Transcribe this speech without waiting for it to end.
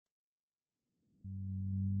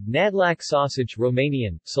Nădlac sausage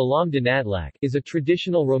Romanian, salam de Nădlac, is a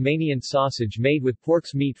traditional Romanian sausage made with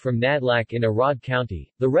pork's meat from Nădlac in Arad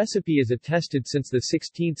County. The recipe is attested since the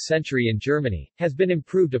 16th century in Germany, has been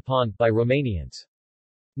improved upon, by Romanians.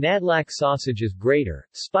 Nădlac sausage is grater,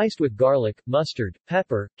 spiced with garlic, mustard,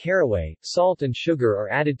 pepper, caraway, salt and sugar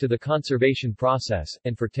are added to the conservation process,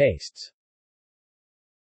 and for tastes.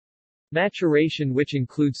 Maturation, which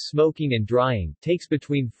includes smoking and drying, takes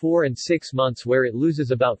between 4 and 6 months where it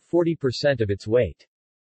loses about 40% of its weight.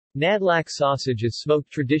 Nădlac sausage is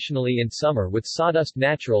smoked traditionally in summer with sawdust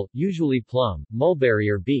natural, usually plum, mulberry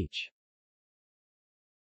or beech.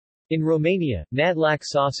 In Romania, Nădlac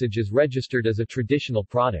sausage is registered as a traditional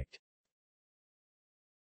product.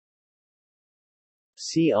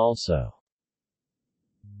 See also: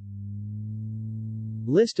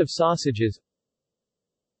 List of sausages,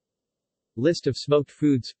 List of smoked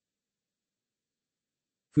foods,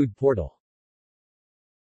 Food portal.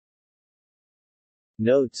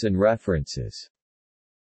 Notes and references.